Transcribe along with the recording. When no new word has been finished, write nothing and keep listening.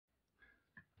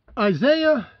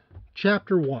Isaiah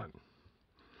chapter 1.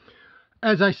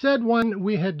 As I said when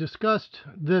we had discussed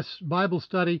this Bible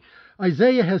study,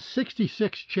 Isaiah has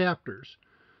 66 chapters.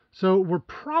 So we're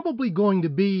probably going to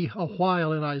be a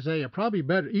while in Isaiah, probably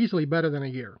easily better than a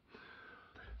year.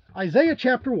 Isaiah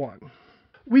chapter 1.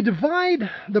 We divide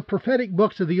the prophetic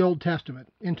books of the Old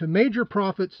Testament into major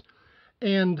prophets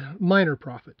and minor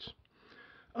prophets.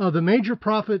 The major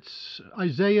prophets,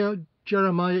 Isaiah,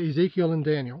 Jeremiah, Ezekiel, and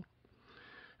Daniel.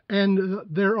 And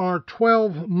there are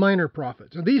 12 minor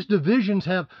prophets. And these divisions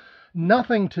have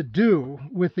nothing to do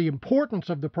with the importance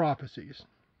of the prophecies.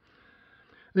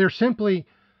 They're simply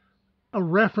a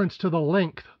reference to the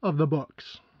length of the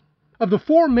books. Of the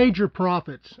four major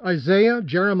prophets, Isaiah,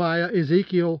 Jeremiah,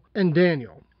 Ezekiel, and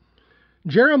Daniel,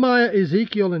 Jeremiah,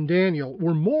 Ezekiel, and Daniel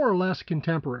were more or less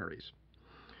contemporaries.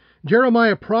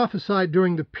 Jeremiah prophesied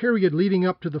during the period leading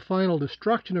up to the final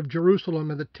destruction of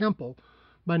Jerusalem and the temple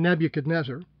by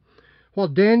Nebuchadnezzar, while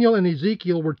Daniel and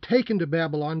Ezekiel were taken to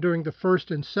Babylon during the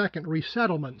first and second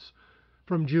resettlements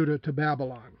from Judah to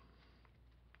Babylon.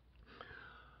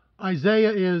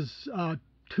 Isaiah is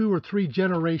 2 or 3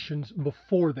 generations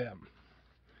before them.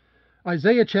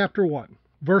 Isaiah chapter 1,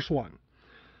 verse 1.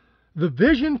 The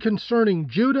vision concerning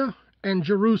Judah and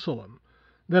Jerusalem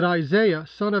that Isaiah,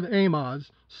 son of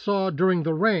Amoz, saw during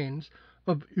the reigns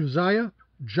of Uzziah,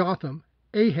 Jotham,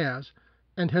 Ahaz,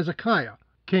 and Hezekiah,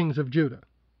 kings of Judah.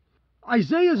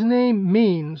 Isaiah's name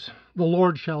means the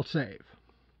Lord shall save.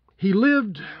 He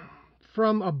lived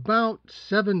from about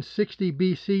 760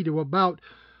 BC to about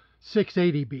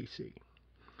 680 BC.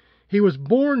 He was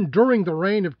born during the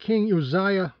reign of King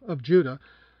Uzziah of Judah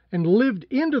and lived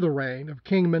into the reign of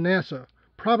King Manasseh,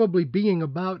 probably being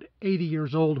about 80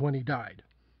 years old when he died.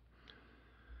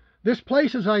 This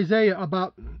places Isaiah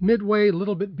about midway, a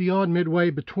little bit beyond midway,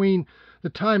 between the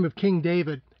time of King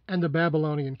David and the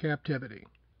Babylonian captivity.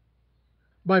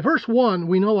 By verse 1,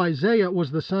 we know Isaiah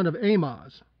was the son of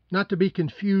Amoz, not to be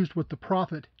confused with the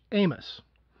prophet Amos.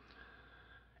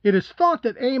 It is thought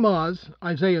that Amoz,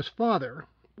 Isaiah's father,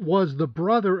 was the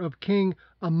brother of King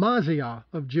Amaziah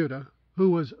of Judah,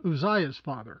 who was Uzziah's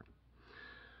father.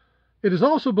 It is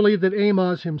also believed that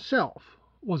Amoz himself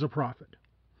was a prophet.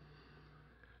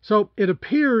 So it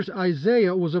appears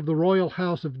Isaiah was of the royal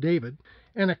house of David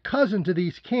and a cousin to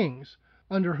these kings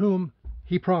under whom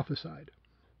he prophesied.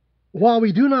 While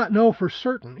we do not know for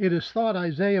certain, it is thought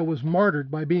Isaiah was martyred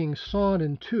by being sawn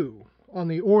in two on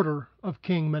the order of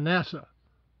King Manasseh,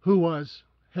 who was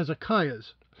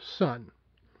Hezekiah's son.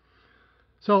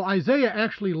 So Isaiah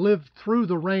actually lived through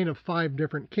the reign of 5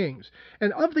 different kings.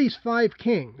 And of these 5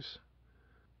 kings,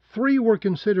 3 were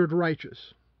considered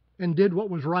righteous and did what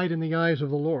was right in the eyes of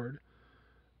the Lord: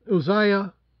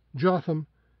 Uzziah, Jotham,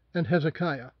 and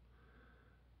Hezekiah.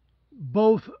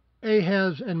 Both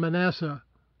Ahaz and Manasseh,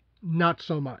 not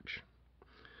so much.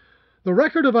 The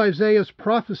record of Isaiah's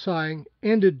prophesying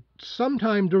ended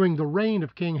sometime during the reign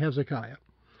of King Hezekiah.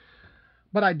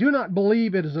 But I do not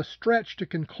believe it is a stretch to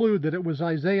conclude that it was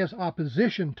Isaiah's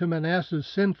opposition to Manasseh's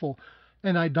sinful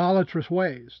and idolatrous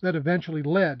ways that eventually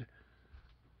led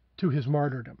to his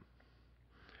martyrdom.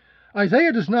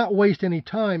 Isaiah does not waste any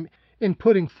time in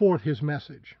putting forth his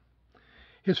message.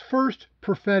 His first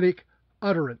prophetic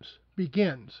utterance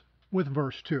begins with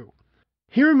verse 2.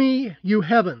 Hear me, you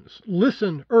heavens,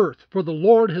 listen, earth, for the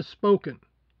Lord has spoken.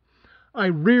 I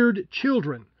reared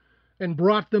children and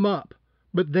brought them up,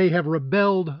 but they have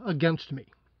rebelled against me.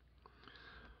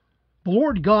 The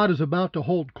Lord God is about to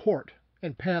hold court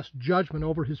and pass judgment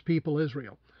over his people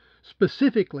Israel,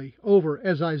 specifically over,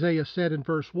 as Isaiah said in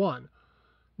verse 1,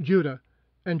 Judah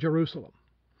and Jerusalem.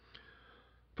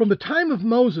 From the time of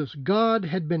Moses, God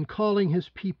had been calling his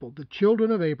people, the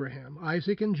children of Abraham,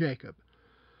 Isaac, and Jacob,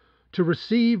 to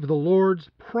receive the Lord's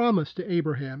promise to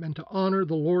Abraham and to honor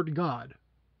the Lord God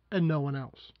and no one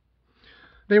else.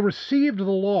 They received the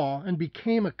law and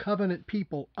became a covenant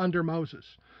people under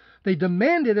Moses. They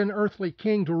demanded an earthly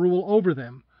king to rule over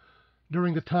them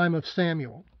during the time of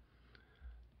Samuel.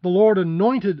 The Lord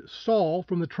anointed Saul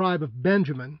from the tribe of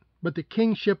Benjamin, but the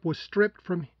kingship was stripped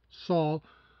from Saul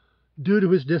due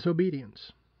to his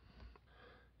disobedience.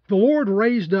 The Lord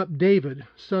raised up David,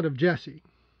 son of Jesse.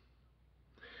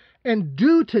 And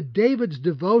due to David's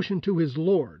devotion to his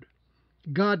Lord,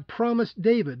 God promised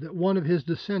David that one of his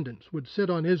descendants would sit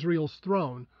on Israel's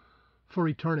throne for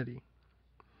eternity.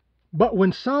 But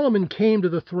when Solomon came to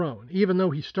the throne, even though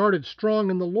he started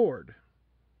strong in the Lord,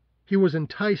 he was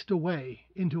enticed away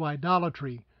into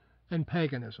idolatry and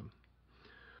paganism.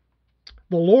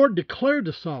 The Lord declared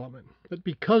to Solomon that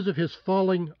because of his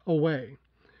falling away,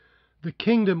 the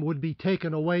kingdom would be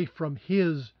taken away from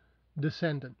his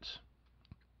descendants.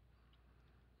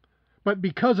 but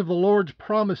because of the Lord's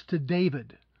promise to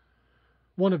David,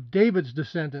 one of David's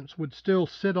descendants would still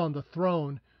sit on the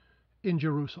throne in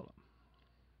Jerusalem.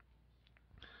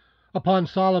 Upon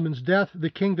Solomon's death, the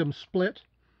kingdom split.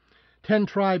 10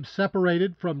 tribes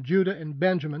separated from Judah and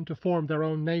Benjamin to form their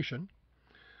own nation.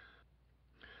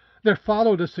 There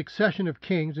followed a succession of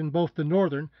kings in both the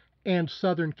northern and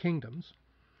southern kingdoms.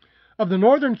 Of the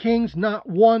northern kings, not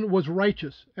one was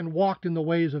righteous and walked in the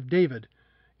ways of David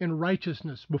in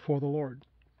righteousness before the Lord.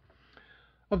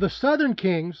 Of the southern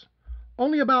kings,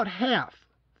 only about half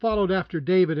followed after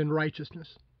David in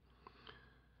righteousness.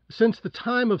 Since the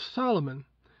time of Solomon,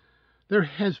 there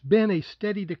has been a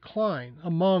steady decline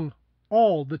among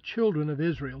all the children of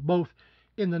Israel, both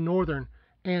in the northern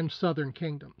and southern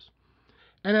kingdoms.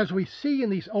 And as we see in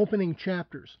these opening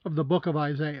chapters of the book of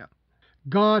Isaiah,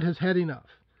 God has had enough.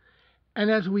 And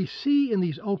as we see in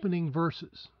these opening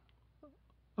verses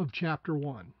of chapter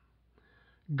 1,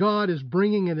 God is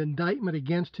bringing an indictment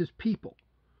against his people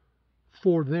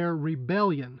for their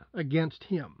rebellion against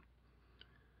him.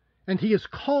 And he is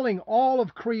calling all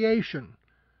of creation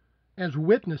as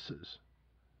witnesses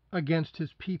against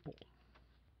his people.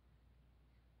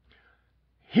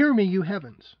 Hear me, you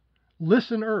heavens.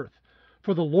 Listen, earth,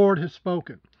 for the Lord has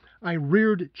spoken. I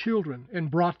reared children and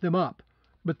brought them up,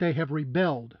 but they have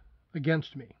rebelled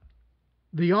against me.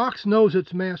 The ox knows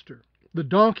its master, the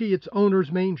donkey its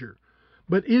owner's manger,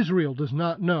 but Israel does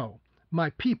not know.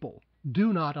 My people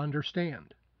do not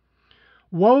understand.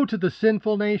 Woe to the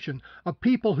sinful nation, a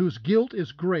people whose guilt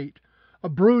is great, a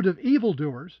brood of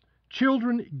evildoers,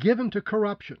 children given to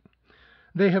corruption.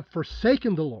 They have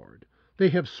forsaken the Lord. They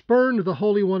have spurned the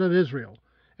Holy One of Israel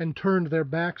and turned their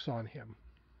backs on him.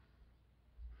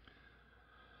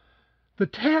 The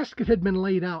task that had been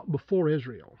laid out before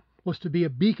Israel was to be a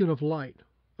beacon of light,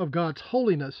 of God's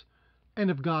holiness, and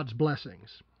of God's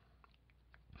blessings.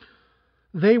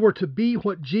 They were to be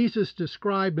what Jesus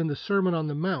described in the Sermon on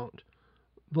the Mount,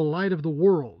 the light of the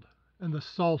world and the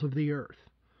salt of the earth.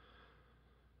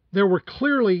 There were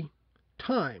clearly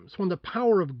times when the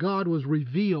power of God was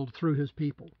revealed through his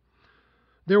people.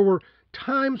 There were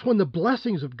times when the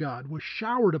blessings of God were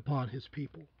showered upon his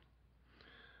people.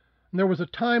 And there was a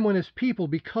time when his people,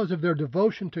 because of their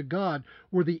devotion to God,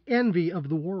 were the envy of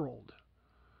the world.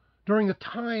 During the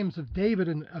times of David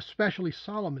and especially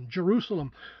Solomon,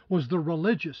 Jerusalem was the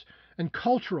religious and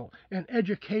cultural and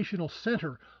educational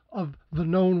center of the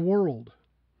known world.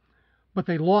 But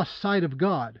they lost sight of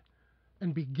God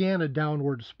and began a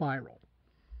downward spiral.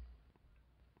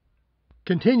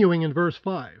 Continuing in verse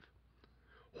 5,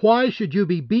 why should you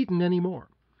be beaten any more?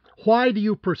 Why do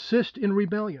you persist in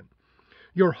rebellion?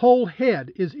 Your whole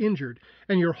head is injured,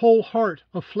 and your whole heart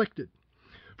afflicted.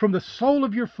 From the sole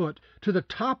of your foot to the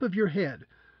top of your head,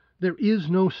 there is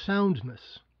no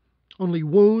soundness, only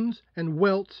wounds and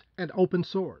welts and open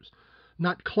sores,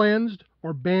 not cleansed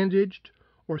or bandaged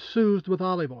or soothed with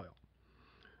olive oil.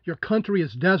 Your country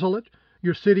is desolate,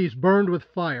 your cities burned with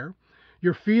fire,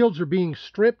 your fields are being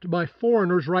stripped by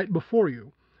foreigners right before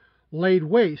you, laid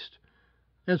waste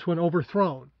as when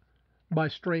overthrown by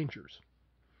strangers.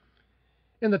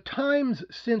 In the times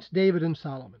since David and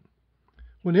Solomon,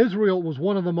 when Israel was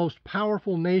one of the most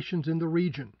powerful nations in the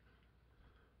region,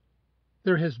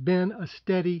 there has been a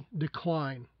steady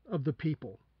decline of the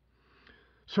people.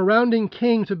 Surrounding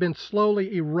kings have been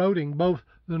slowly eroding both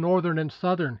the northern and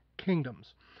southern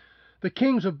kingdoms. The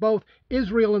kings of both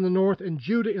Israel in the north and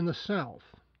Judah in the south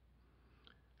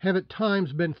have at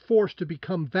times been forced to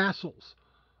become vassals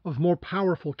of more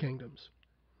powerful kingdoms.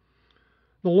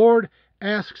 The Lord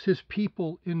asks his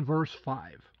people in verse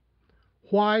 5,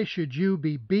 why should you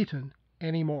be beaten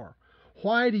any more?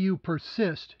 Why do you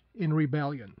persist in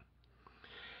rebellion?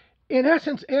 In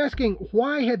essence, asking,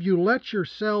 why have you let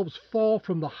yourselves fall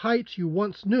from the heights you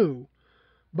once knew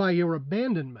by your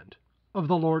abandonment of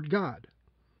the Lord God?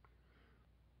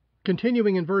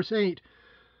 Continuing in verse 8,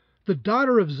 the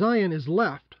daughter of Zion is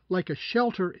left like a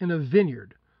shelter in a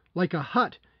vineyard, like a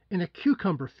hut in a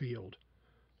cucumber field,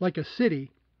 like a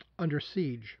city under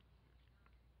siege.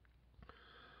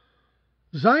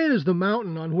 Zion is the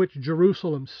mountain on which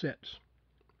Jerusalem sits.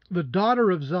 The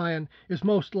daughter of Zion is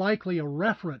most likely a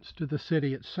reference to the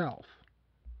city itself.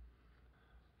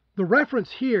 The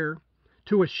reference here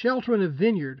to a shelter in a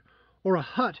vineyard or a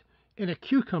hut in a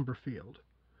cucumber field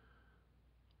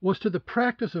was to the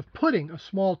practice of putting a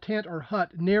small tent or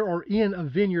hut near or in a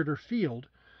vineyard or field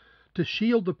to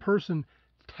shield the person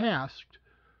tasked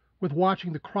with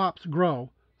watching the crops grow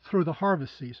through the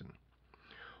harvest season.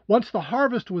 Once the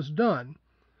harvest was done,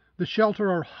 the shelter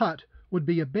or hut would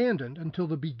be abandoned until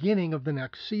the beginning of the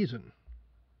next season.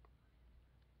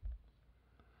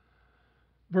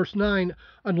 Verse 9,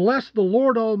 unless the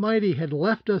Lord Almighty had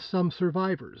left us some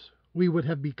survivors, we would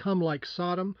have become like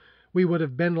Sodom, we would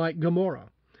have been like Gomorrah.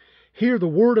 Hear the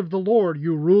word of the Lord,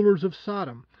 you rulers of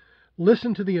Sodom.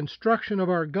 Listen to the instruction of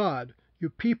our God, you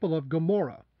people of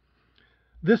Gomorrah.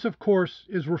 This, of course,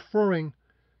 is referring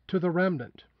to the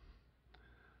remnant.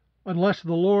 Unless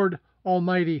the Lord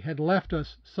Almighty had left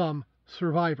us some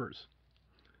survivors.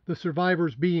 The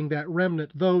survivors being that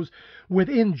remnant, those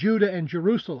within Judah and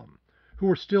Jerusalem, who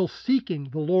were still seeking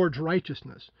the Lord's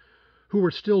righteousness, who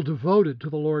were still devoted to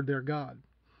the Lord their God.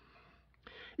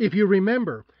 If you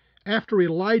remember, after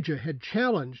Elijah had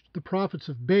challenged the prophets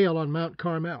of Baal on Mount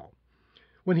Carmel,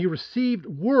 when he received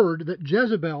word that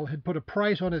Jezebel had put a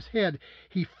price on his head,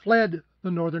 he fled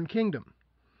the northern kingdom.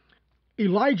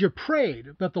 Elijah prayed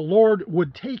that the Lord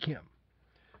would take him,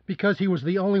 because he was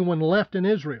the only one left in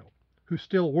Israel who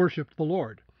still worshiped the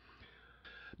Lord.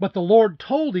 But the Lord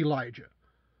told Elijah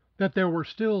that there were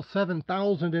still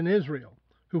 7,000 in Israel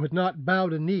who had not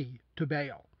bowed a knee to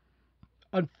Baal.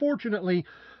 Unfortunately,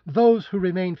 those who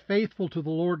remain faithful to the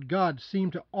Lord God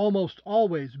seem to almost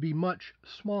always be much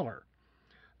smaller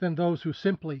than those who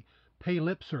simply pay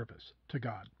lip service to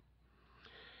God.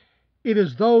 It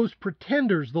is those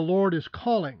pretenders the Lord is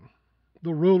calling,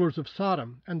 the rulers of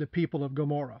Sodom and the people of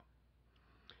Gomorrah.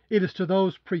 It is to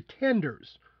those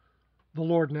pretenders the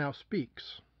Lord now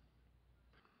speaks.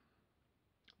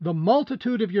 The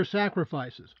multitude of your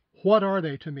sacrifices, what are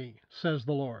they to me, says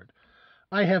the Lord?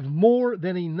 I have more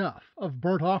than enough of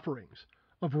burnt offerings,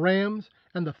 of rams,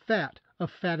 and the fat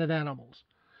of fatted animals.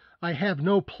 I have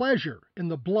no pleasure in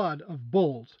the blood of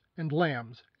bulls and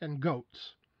lambs and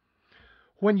goats.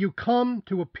 When you come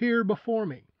to appear before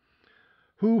me,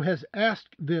 who has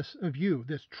asked this of you,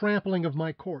 this trampling of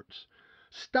my courts?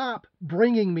 Stop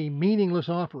bringing me meaningless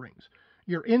offerings.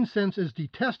 Your incense is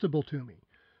detestable to me.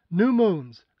 New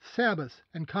moons, Sabbaths,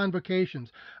 and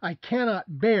convocations. I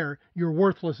cannot bear your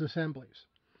worthless assemblies.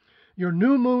 Your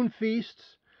new moon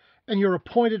feasts and your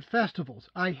appointed festivals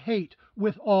I hate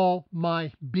with all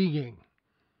my being.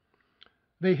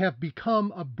 They have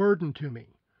become a burden to me.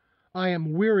 I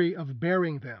am weary of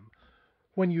bearing them.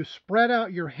 When you spread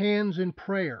out your hands in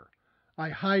prayer, I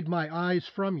hide my eyes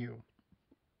from you.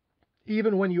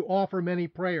 Even when you offer many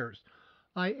prayers,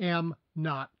 I am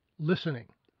not listening.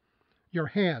 Your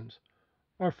hands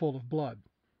are full of blood.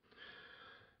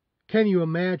 Can you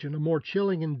imagine a more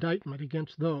chilling indictment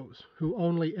against those who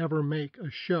only ever make a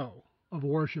show of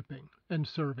worshiping and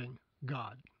serving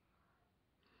God?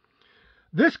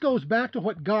 This goes back to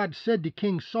what God said to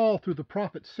King Saul through the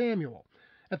prophet Samuel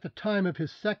at the time of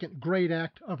his second great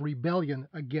act of rebellion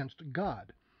against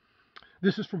God.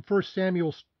 This is from 1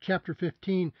 Samuel chapter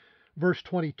 15, verse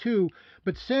 22.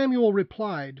 But Samuel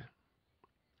replied,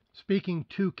 speaking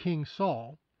to King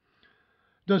Saul,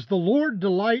 does the Lord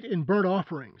delight in burnt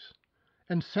offerings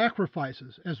and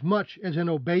sacrifices as much as in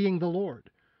obeying the Lord?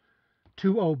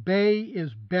 To obey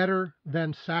is better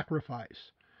than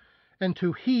sacrifice, and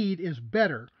to heed is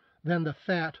better than the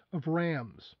fat of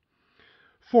rams.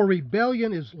 For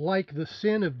rebellion is like the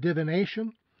sin of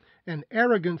divination, and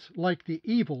arrogance like the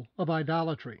evil of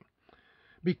idolatry.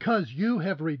 Because you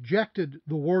have rejected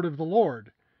the word of the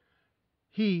Lord,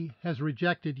 he has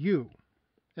rejected you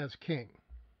as king.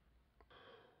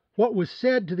 What was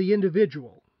said to the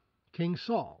individual, King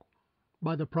Saul,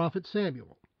 by the prophet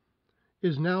Samuel,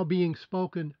 is now being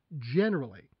spoken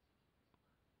generally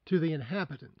to the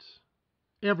inhabitants,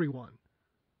 everyone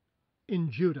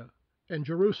in Judah and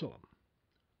Jerusalem,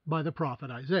 by the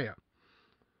prophet Isaiah.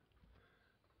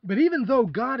 But even though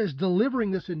God is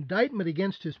delivering this indictment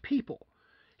against his people,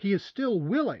 he is still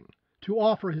willing to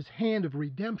offer his hand of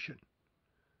redemption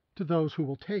to those who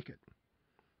will take it.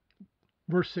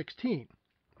 Verse 16,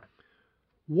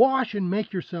 wash and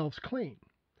make yourselves clean.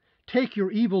 Take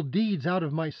your evil deeds out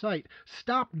of my sight.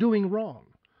 Stop doing wrong.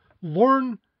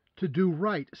 Learn to do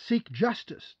right. Seek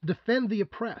justice. Defend the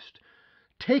oppressed.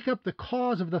 Take up the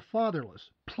cause of the fatherless.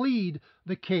 Plead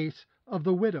the case of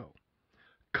the widow.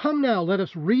 Come now, let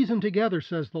us reason together,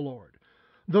 says the Lord.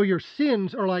 Though your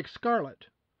sins are like scarlet,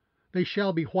 they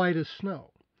shall be white as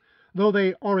snow. Though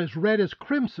they are as red as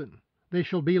crimson, they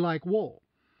shall be like wool.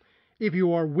 If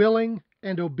you are willing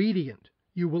and obedient,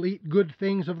 you will eat good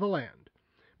things of the land.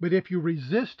 But if you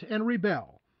resist and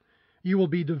rebel, you will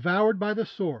be devoured by the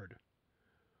sword,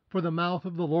 for the mouth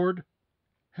of the Lord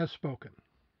has spoken.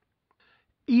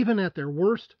 Even at their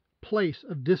worst place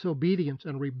of disobedience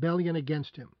and rebellion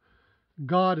against him,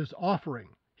 God is offering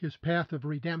his path of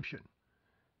redemption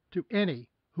to any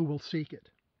who will seek it.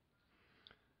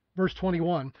 Verse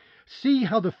 21, see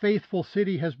how the faithful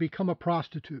city has become a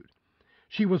prostitute.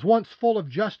 She was once full of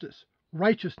justice,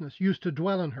 righteousness used to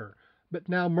dwell in her, but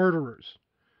now murderers.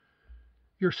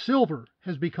 Your silver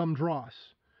has become dross.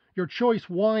 Your choice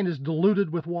wine is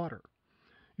diluted with water.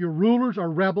 Your rulers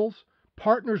are rebels,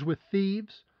 partners with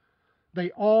thieves. They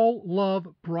all love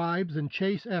bribes and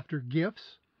chase after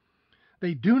gifts.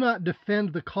 They do not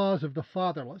defend the cause of the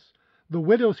fatherless. The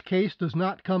widow's case does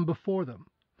not come before them.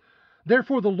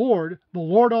 Therefore the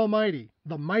Lord Almighty,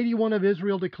 the Mighty One of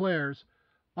Israel declares,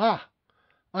 Ah,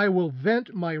 I will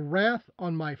vent my wrath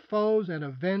on my foes and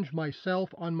avenge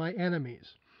myself on my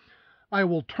enemies. I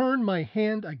will turn my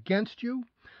hand against you.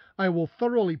 I will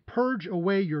thoroughly purge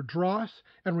away your dross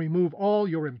and remove all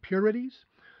your impurities.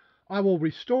 I will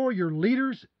restore your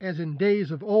leaders as in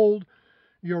days of old,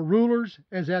 your rulers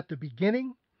as at the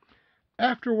beginning.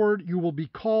 Afterward you will be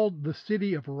called the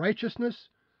city of righteousness,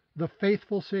 the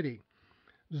faithful city.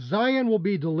 Zion will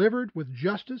be delivered with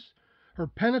justice, her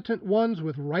penitent ones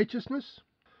with righteousness.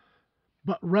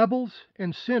 But rebels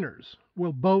and sinners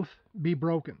will both be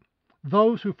broken.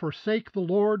 Those who forsake the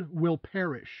Lord will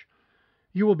perish.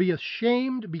 You will be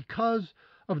ashamed because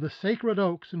of the sacred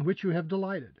oaks in which you have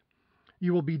delighted.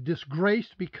 You will be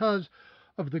disgraced because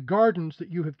of the gardens that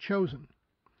you have chosen.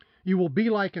 You will be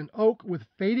like an oak with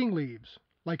fading leaves,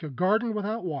 like a garden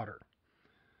without water.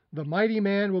 The mighty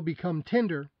man will become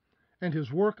tinder, and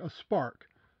his work a spark.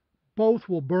 Both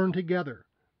will burn together,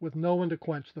 with no one to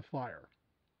quench the fire.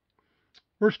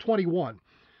 Verse 21.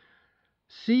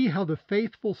 See how the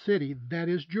faithful city, that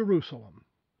is Jerusalem,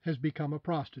 has become a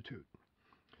prostitute.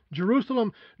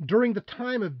 Jerusalem, during the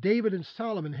time of David and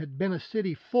Solomon, had been a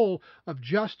city full of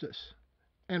justice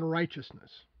and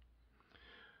righteousness.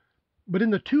 But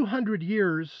in the 200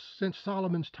 years since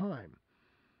Solomon's time,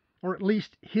 or at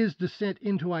least his descent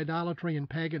into idolatry and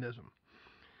paganism,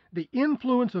 the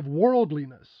influence of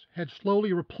worldliness had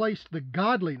slowly replaced the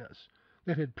godliness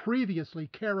that had previously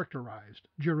characterized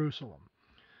Jerusalem.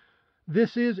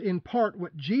 This is in part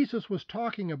what Jesus was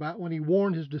talking about when he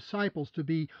warned his disciples to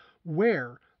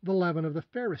beware the leaven of the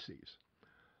Pharisees.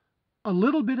 A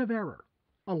little bit of error,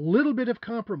 a little bit of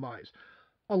compromise,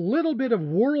 a little bit of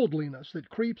worldliness that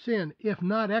creeps in, if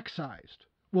not excised,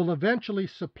 will eventually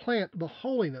supplant the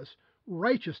holiness,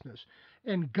 righteousness,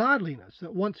 and godliness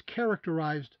that once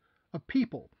characterized a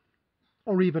people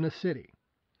or even a city.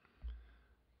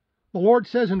 The Lord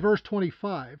says in verse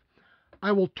 25,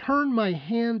 I will turn my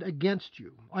hand against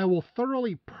you. I will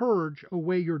thoroughly purge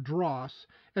away your dross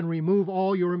and remove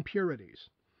all your impurities.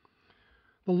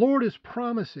 The Lord is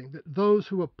promising that those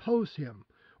who oppose him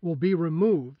will be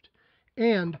removed,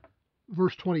 and,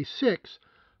 verse 26,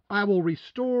 I will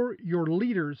restore your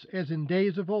leaders as in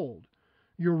days of old,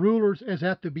 your rulers as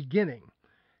at the beginning.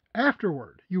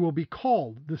 Afterward you will be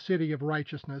called the city of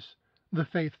righteousness, the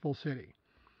faithful city.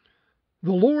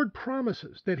 The Lord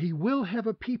promises that he will have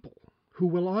a people who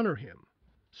will honor him,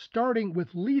 starting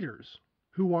with leaders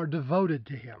who are devoted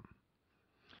to him.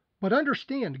 But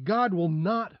understand, God will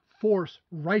not force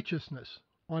righteousness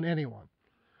on anyone,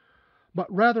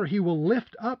 but rather he will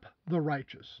lift up the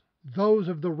righteous, those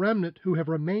of the remnant who have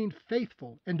remained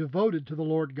faithful and devoted to the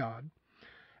Lord God,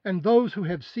 and those who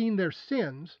have seen their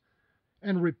sins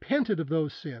and repented of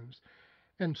those sins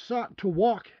and sought to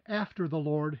walk after the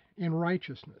Lord in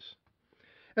righteousness.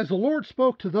 As the Lord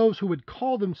spoke to those who would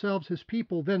call themselves his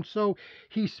people, then so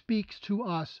he speaks to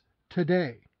us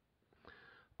today.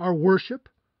 Our worship,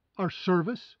 our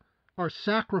service, our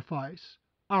sacrifice,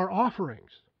 our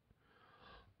offerings,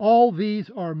 all these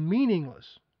are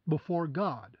meaningless before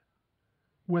God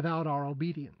without our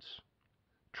obedience.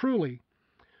 Truly,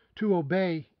 to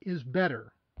obey is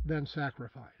better than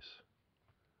sacrifice.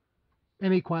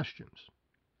 Any questions?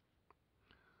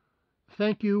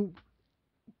 Thank you.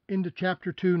 Into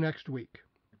chapter 2 next week.